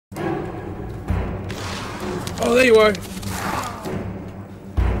Oh, there you are. Did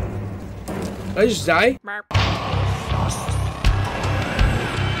I just die?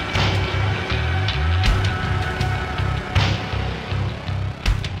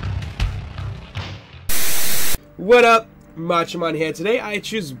 What up? Machomon here. Today I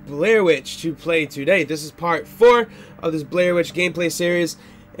choose Blair Witch to play today. This is part 4 of this Blair Witch gameplay series.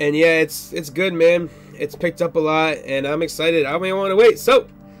 And yeah, it's good, man. It's picked up a lot and I'm excited. I don't even want to wait. So,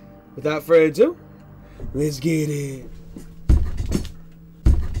 without further ado, let's get it.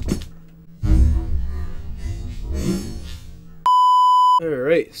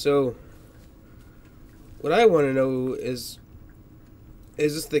 Alright, so what I want to know is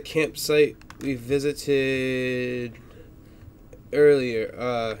this the campsite we visited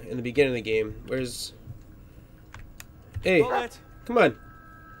earlier, in the beginning of the game? Where's... Hey, come on.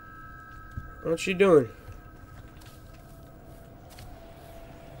 What you doing?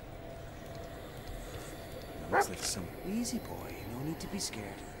 Looks like some easy boy. No need to be scared.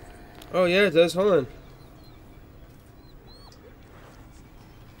 Oh yeah, it does. Hold on.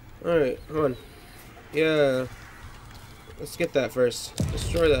 Alright, hold on. Yeah. Let's get that first.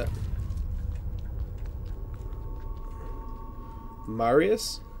 Destroy that.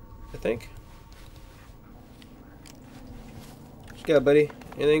 Marius? I think. What you got, buddy?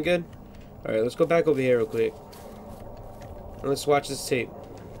 Anything good? Alright, let's go back over here real quick. And let's watch this tape.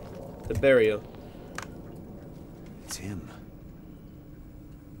 The burial. It's him.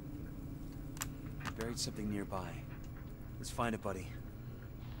 He buried something nearby. Let's find it, buddy.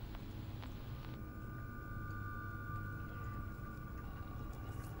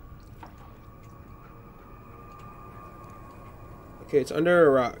 Okay, it's under a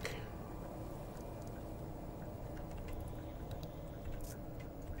rock.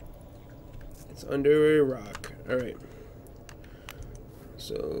 It's under a rock. Alright.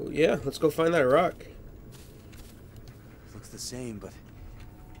 So, yeah, let's go find that rock. Looks the same, but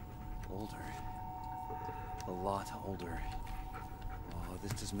older. A lot older. Oh,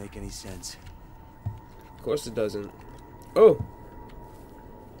 this doesn't make any sense. Of course it doesn't. Oh!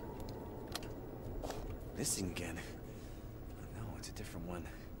 This thing again. No, it's a different one.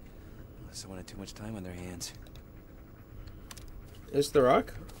 Someone had too much time on their hands. Is the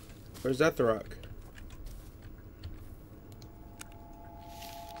rock? Or is that the rock?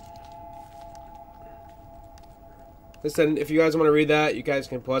 Listen, if you guys want to read that, you guys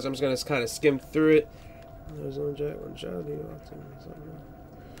can pause. I'm just going to kind of skim through it. There's one Jack, one child, you often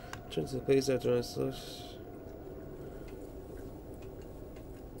turn to the place after I So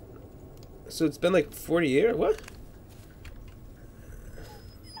it's been like 40 years? What?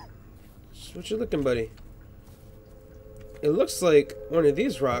 What you looking, buddy? It looks like one of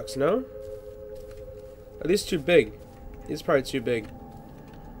these rocks, no? Are these too big? These are probably too big.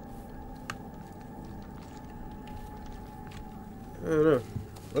 I don't know.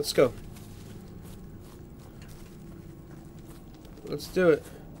 Let's go. Let's do it.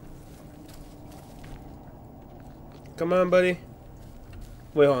 Come on, buddy.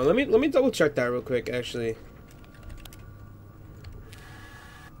 Wait, hold on. Let me double check that real quick, actually.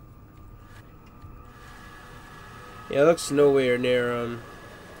 Yeah, it looks nowhere near,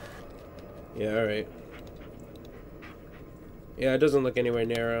 yeah, alright. Yeah, it doesn't look anywhere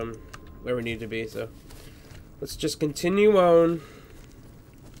near, where we need to be, so. Let's just continue on.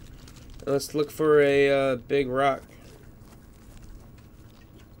 And let's look for a, big rock.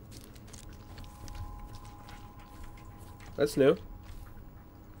 That's new.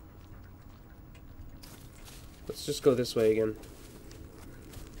 Let's just go this way again.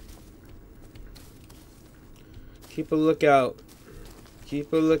 Keep a lookout.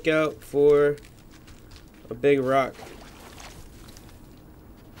 Keep a lookout for a big rock.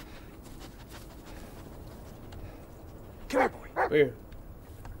 Come here, boy. Where?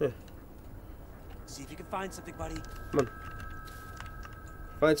 Yeah. See if you can find something, buddy. Come on.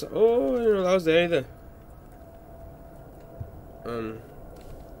 Find some. Oh, I didn't know that was there either.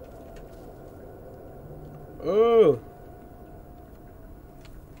 Oh.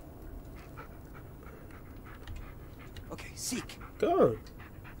 Okay, seek. Go.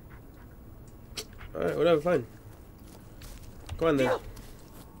 Alright, whatever, fine. Come on then.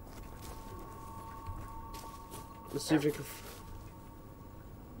 Let's see if we can.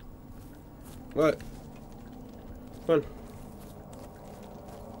 What? Come on.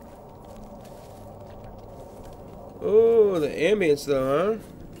 Oh, the ambience though, huh?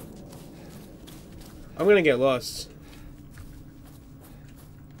 I'm gonna get lost.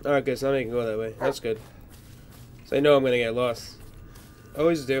 Alright, good, so now I can go that way. That's good. So I know I'm gonna get lost.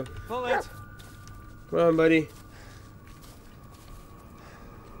 Always do. Pull it. Come on, buddy.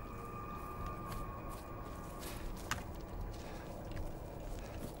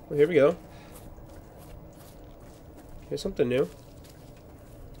 Well, here we go. Here's something new.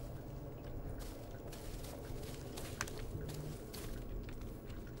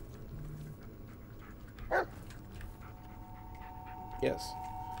 Yes.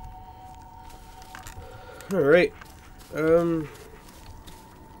 Alright. Oh,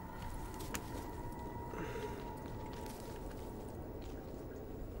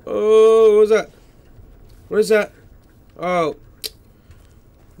 what was that? What is that? Oh.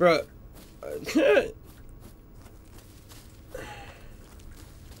 Bruh.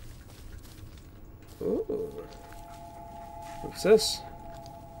 Ooh. What's this?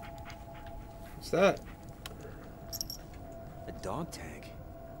 What's that? A dog tag?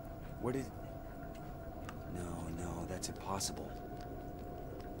 Where did... No, that's impossible.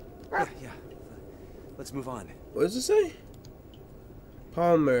 Yeah. Let's move on. What does it say?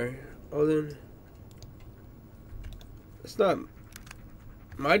 Palmer. Olin. It's not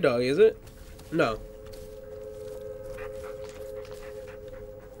my dog, is it? No.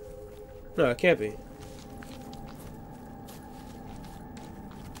 No, it can't be.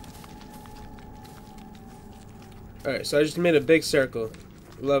 Alright, so I just made a big circle.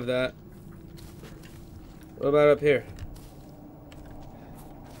 Love that. What about up here?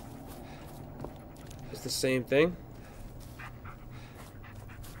 It's the same thing.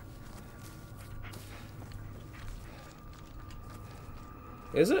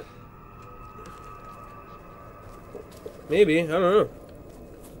 Is it? Maybe, I don't know.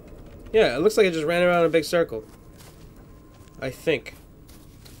 Yeah, it looks like it just ran around in a big circle. I think.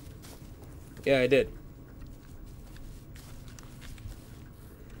 Yeah, I did.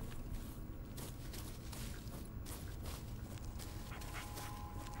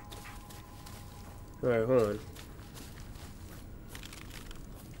 Alright, hold on.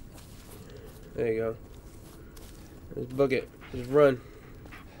 There you go. Just book it. Just run.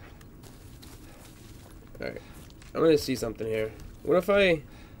 Alright. I'm gonna see something here. What if I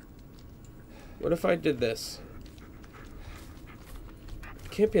did this? It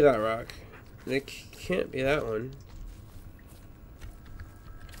can't be that rock. It can't be that one.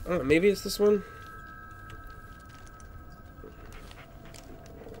 I don't know, maybe it's this one?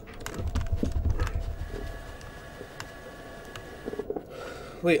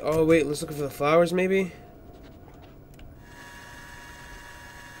 Wait, oh wait, let's look for the flowers maybe?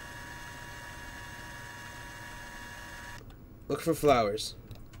 Look for flowers.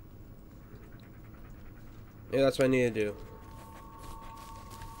 Yeah, that's what I need to do.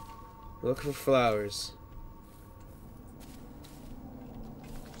 Look for flowers.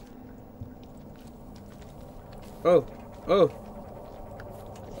 Oh! Oh!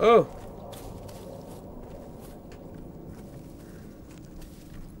 Oh!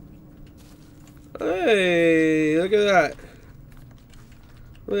 Hey! Look at that!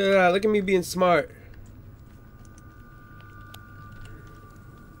 Look at that! Look at me being smart.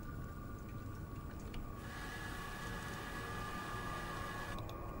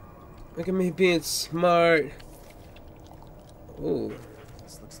 Look at me being smart. Ooh.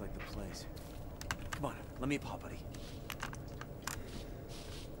 This looks like the place. Come on, let me pop, buddy.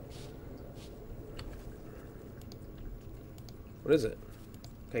 What is it?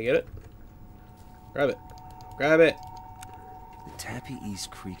 Can I get it? Grab it. Grab it. The Tappy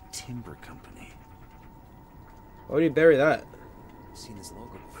East Creek Timber Company. Why would you bury that? I've seen this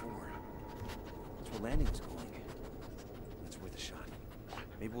logo before. That's where Landing was going. That's worth a shot.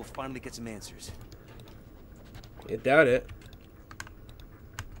 Maybe we'll finally get some answers. You doubt it.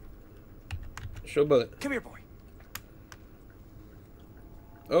 Show bullet. Come here, boy.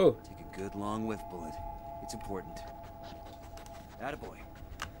 Oh. Take a good long whiff, bullet. It's important. Attaboy.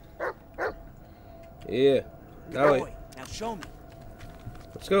 Yeah. Now boy. Now show me.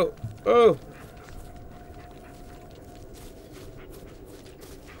 Let's go. Oh.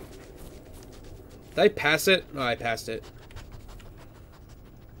 Did I pass it? No, I passed it.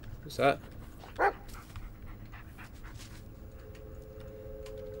 What's that?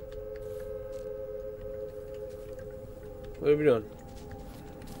 What are we doing?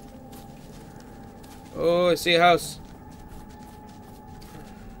 Oh, I see a house.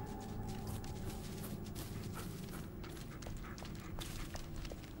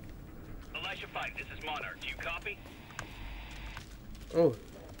 Elisha 5, this is Monarch. Do you copy? Oh.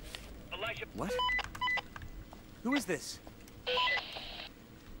 Elisha... What? Who is this?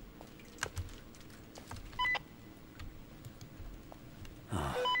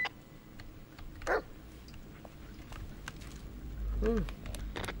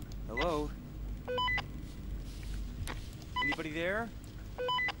 Hello? Anybody there?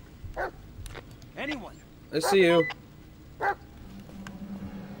 Anyone? I see you.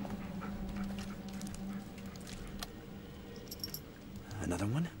 Another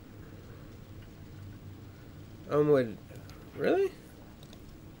one? Would really?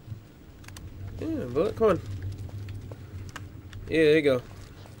 Yeah, bullet. Come on. Yeah, there you go.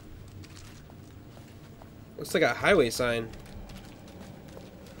 Looks like a highway sign.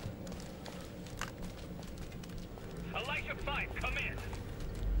 Elijah 5, come in.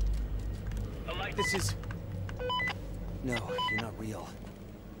 Elijah. This is... No, you're not real.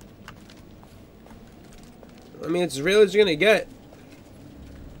 I mean, it's as real as you're gonna get.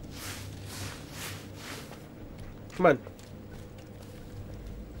 Come on.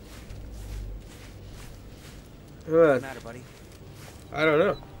 Come What's the on. matter, buddy? I don't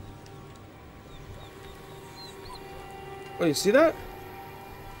know. Oh, you see that?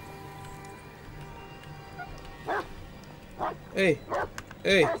 Hey.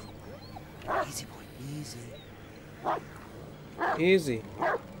 Hey. Easy, boy. Easy. Easy.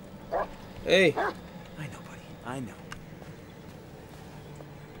 Hey. I know, buddy. I know.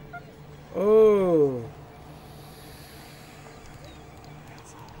 Oh.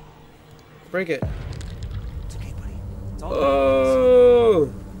 Break it. It's okay, buddy. It's all good.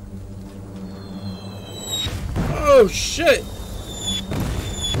 Oh. Oh, shit.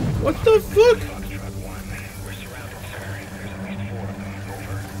 What the fuck?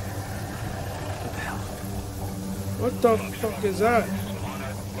 What the fuck is that?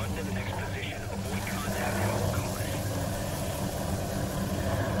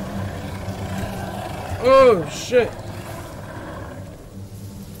 Oh shit!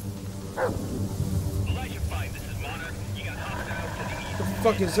 Elijah 5, this is Monarch. You got hostiles to the east. What the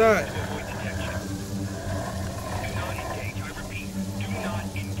fuck is that? Avoid detection. Do not engage. I repeat, do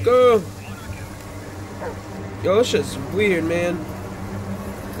not engage. Go! Monarch. Yo, this shit's weird, man.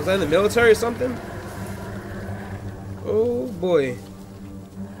 Was I in the military or something? Oh boy.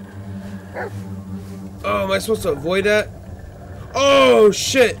 Oh, am I supposed to avoid that? Oh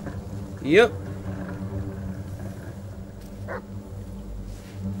shit! Yep.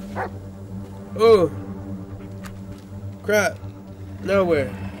 Oh. Crap.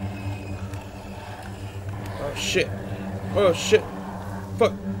 Nowhere. Oh shit. Oh shit.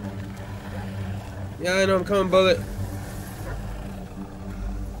 Fuck. Yeah, I know I'm coming, bullet.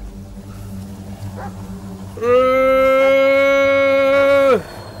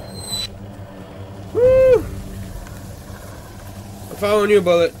 Woo. I'm following you,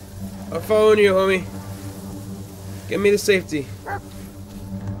 bullet. I'm following you, homie. Get me to safety.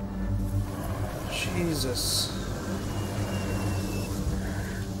 Jesus.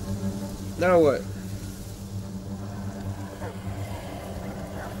 Now what?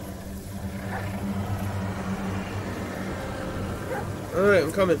 Alright,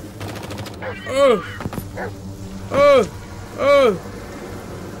 I'm coming. Oh! Oh! Oh!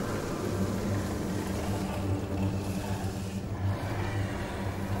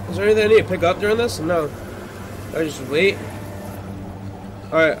 Is there anything I need to pick up during this? No. I just wait.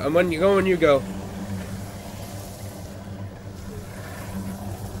 Alright, I'm when you go when you go.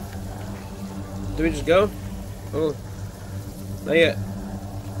 Do we just go? Oh. Not yet.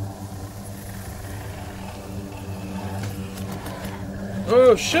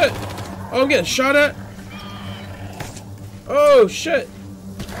 Oh shit! Oh, I'm getting shot at! Oh shit!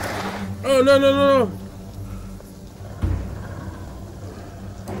 Oh no no no no!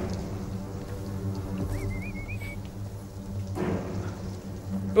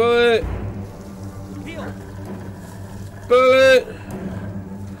 Bullet! Bullet!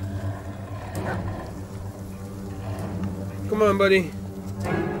 Come on, buddy.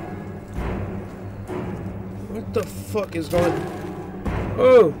 What the fuck is going on?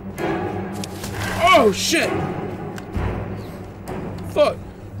 Oh! Oh shit! Fuck!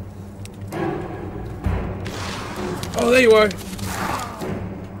 Oh, there you are! Did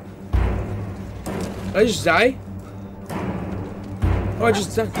I just die? Oh, I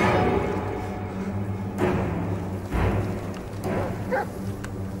just died.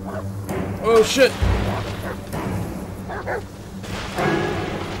 Oh shit!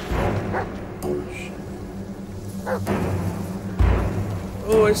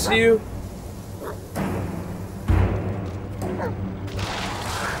 Oh, I see you.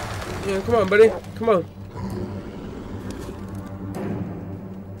 Yeah, come on, buddy. Come on.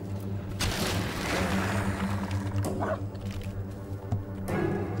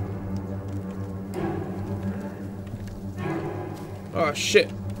 Oh,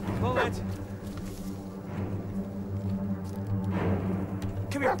 shit. Bullet.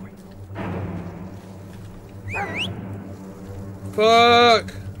 Come here, boy.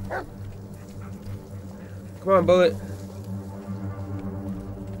 Fuck! Come on, bullet.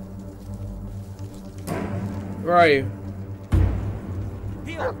 Where are you?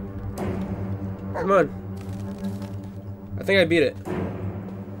 Come on. I think I beat it.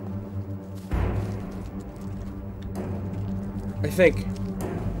 I think.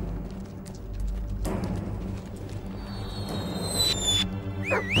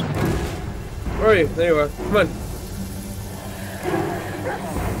 Where are you? There you are. Come on.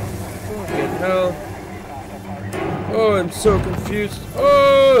 Fucking hell. Oh, I'm so confused.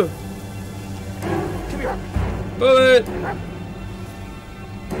 Oh! Come here. Bullet!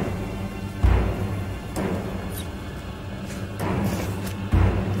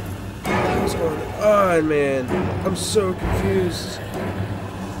 What's going on, man? I'm so confused.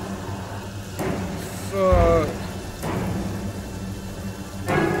 Fuck.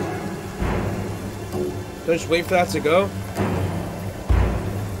 Do I just wait for that to go?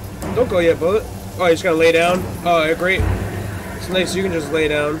 Don't go yet, Bullet. Oh, you just gotta lay down? Oh, yeah, great. It's nice, you can just lay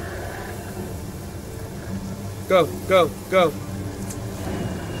down. Go, go, go.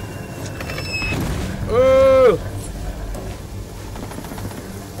 Oh!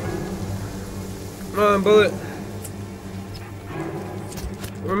 Come on, Bullet.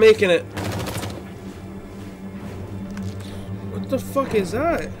 We're making it. What the fuck is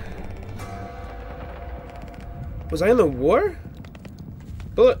that? Was I in the war?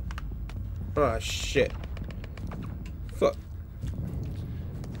 Bullet. Oh shit. Fuck.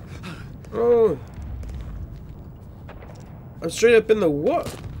 Oh. I'm straight up in the war.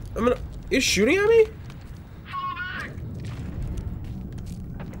 I'm gonna. You're shooting at me?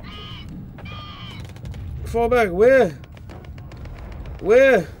 Fall back. Where?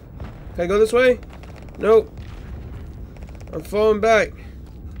 Where? Can I go this way? Nope. I'm falling back.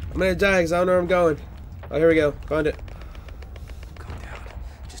 I'm gonna die because I don't know where I'm going. Oh, here we go. Found it. Calm down.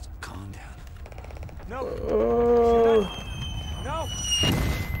 Just calm down. No. Oh. No.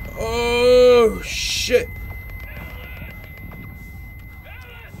 Oh, shit.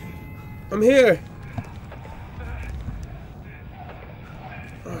 I'm here.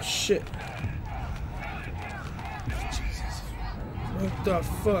 Oh, shit. Jesus. What the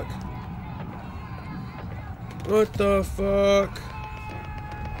fuck? What the fuck?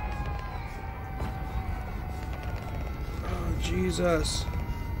 Oh, Jesus.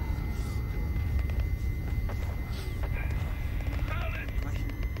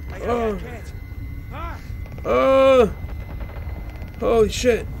 Oh. Can't. Oh. Holy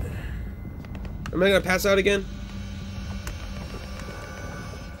shit. Am I gonna pass out again?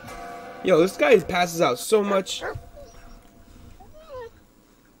 Yo, this guy passes out so much.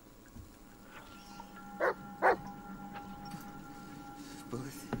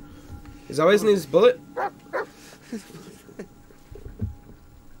 Bullet. Is that why his name's Bullet?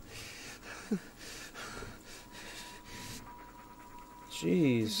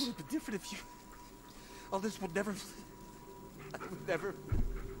 Jeez. This would be different if you. All this would never. I would never.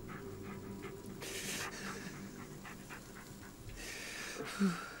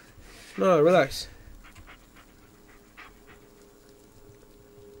 No, relax.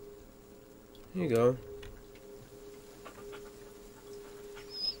 Here you go.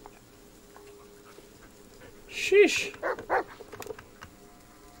 Sheesh.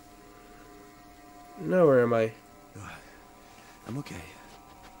 Now where am I? I'm okay.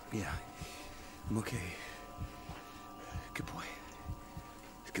 Yeah, I'm okay. Good boy.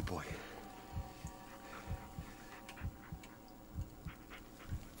 Good boy.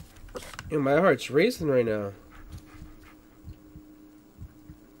 Yeah, my heart's racing right now.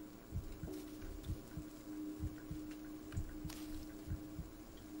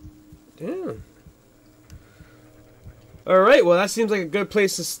 Damn. Alright, well that seems like a good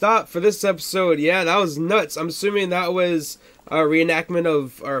place to stop for this episode. Yeah, that was nuts. I'm assuming that was a reenactment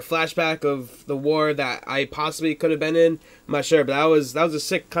of, or a flashback of the war that I possibly could have been in. I'm not sure, but that was a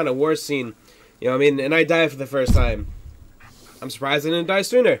sick kind of war scene. You know what I mean? And I died for the first time. I'm surprised I didn't die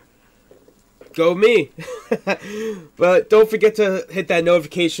sooner. Go me. But don't forget to hit that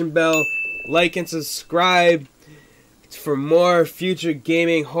notification bell, like and subscribe for more future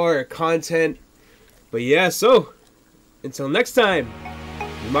gaming horror content. But yeah, so until next time,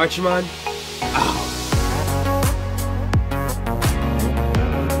 Marchman out.